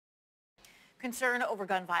Concern over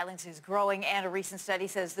gun violence is growing, and a recent study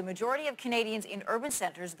says the majority of Canadians in urban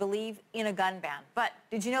centres believe in a gun ban. But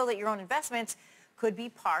did you know that your own investments could be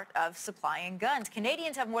part of supplying guns?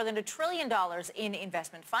 Canadians have more than $1 trillion in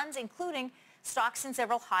investment funds, including stocks in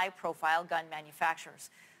several high-profile gun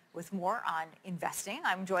manufacturers. With more on investing,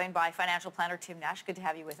 I'm joined by financial planner Tim Nash. Good to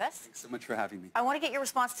have you with us. Thanks so much for having me. I want to get your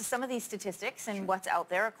response to some of these statistics and what's out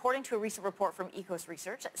there. According to a recent report from Ecos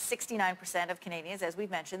Research, 69% of Canadians, as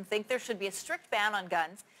we've mentioned, think there should be a strict ban on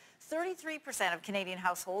guns. 33% of Canadian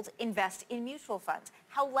households invest in mutual funds.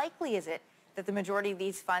 How likely is it that the majority of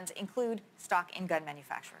these funds include stock in gun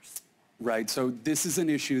manufacturers? Right. So this is an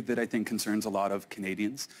issue that I think concerns a lot of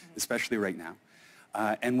Canadians, especially right now.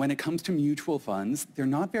 And when it comes to mutual funds, they're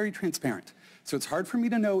not very transparent. So it's hard for me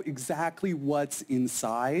to know exactly what's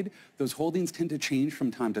inside. Those holdings tend to change from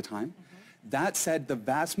time to time. That said, the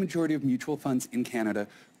vast majority of mutual funds in Canada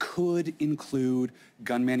could include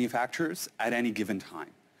gun manufacturers at any given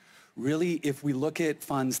time. Really, if we look at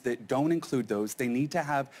funds that don't include those, they need to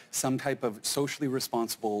have some type of socially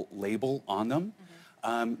responsible label on them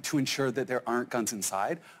to ensure that there aren't guns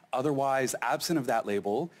inside. Otherwise, absent of that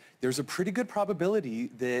label, there's a pretty good probability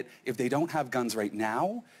that if they don't have guns right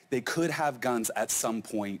now, they could have guns at some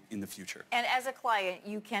point in the future. And as a client,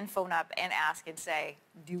 you can phone up and ask and say,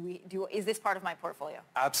 is this part of my portfolio?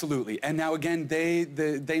 Absolutely. And now again,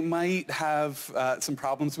 they might have some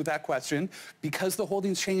problems with that question because the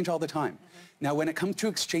holdings change all the time. Now, when it comes to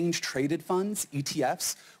exchange-traded funds,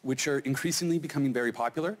 ETFs, which are increasingly becoming very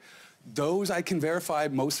popular, those I can verify,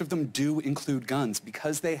 most of them do include guns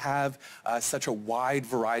because they have such a wide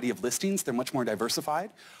variety of listings. They're much more diversified.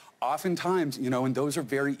 Oftentimes, and those are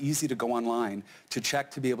very easy to go online to check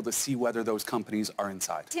to be able to see whether those companies are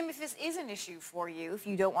inside. Tim, if this is an issue for you, if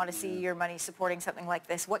you don't want to see your money supporting something like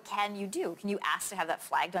this, what can you do? Can you ask to have that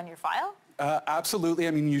flagged on your file? Absolutely.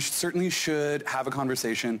 I mean, you certainly should have a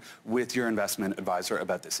conversation with your investment advisor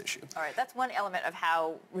about this issue. All right, that's one element of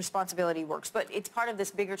how responsibility works, but it's part of this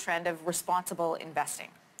bigger trend of responsible investing.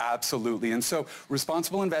 Absolutely. And so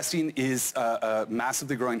responsible investing is a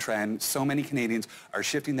massively growing trend. So many Canadians are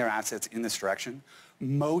shifting their assets in this direction.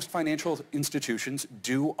 Most financial institutions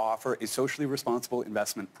do offer a socially responsible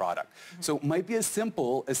investment product. So it might be as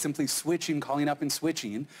simple as simply calling up and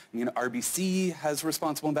switching. I mean, RBC has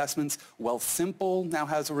responsible investments. Wealthsimple now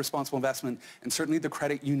has a responsible investment. And certainly the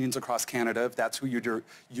credit unions across Canada, if that's who you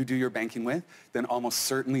do your banking with, then almost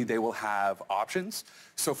certainly they will have options.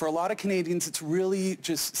 So for a lot of Canadians, it's really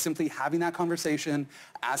just simply having that conversation,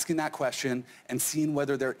 asking that question, and seeing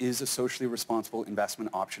whether there is a socially responsible investment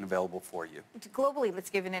option available for you. Globally,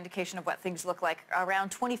 let's give an indication of what things look like.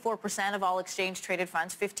 Around 24% of all exchange-traded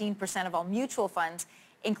funds, 15% of all mutual funds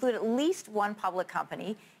include at least one public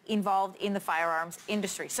company involved in the firearms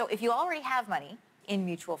industry. So if you already have money in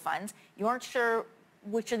mutual funds, you aren't sure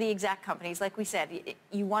which are the exact companies. Like we said,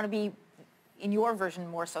 you want to be, in your version,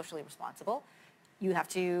 more socially responsible. You have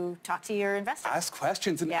to talk to your investor. Ask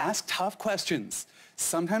questions and ask tough questions.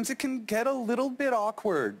 Sometimes it can get a little bit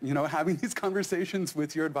awkward, having these conversations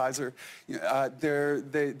with your advisor.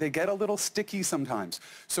 They get a little sticky sometimes.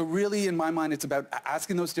 So really, in my mind, it's about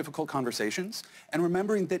asking those difficult conversations and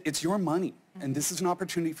remembering that it's your money. And this is an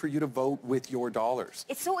opportunity for you to vote with your dollars.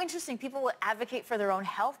 It's so interesting. People will advocate for their own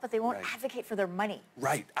health, but they won't advocate for their money.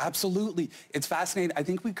 Right. Absolutely. It's fascinating. I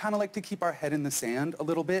think we kind of like to keep our head in the sand a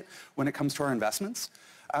little bit when it comes to our investments.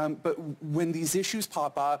 But when these issues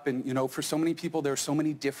pop up, and for so many people, there are so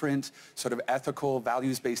many different sort of ethical,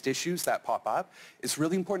 values-based issues that pop up, it's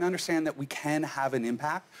really important to understand that we can have an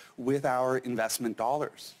impact with our investment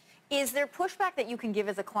dollars. Is there pushback that you can give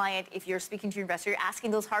as a client if you're speaking to your investor, you're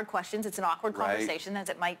asking those hard questions, it's an awkward conversation as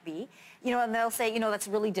it might be, and they'll say, that's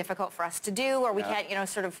really difficult for us to do, or we can't,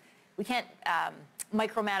 we can't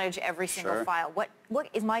micromanage every single file. What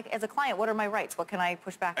is as a client, what are my rights? What can I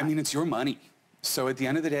push back on? I mean, it's your money. So at the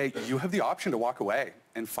end of the day, you have the option to walk away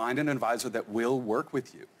and find an advisor that will work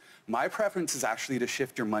with you. My preference is actually to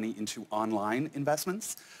shift your money into online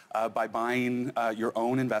investments. By buying your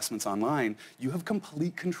own investments online, you have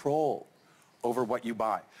complete control over what you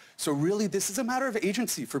buy. So really, this is a matter of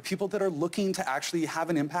agency for people that are looking to actually have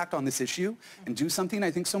an impact on this issue and do something. I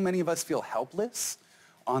think so many of us feel helpless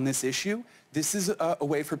on this issue. This is a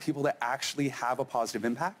way for people to actually have a positive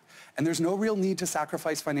impact. And there's no real need to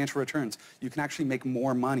sacrifice financial returns. You can actually make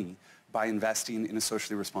more money by investing in a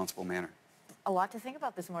socially responsible manner. A lot to think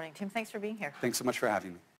about this morning. Tim, thanks for being here. Thanks so much for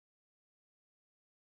having me.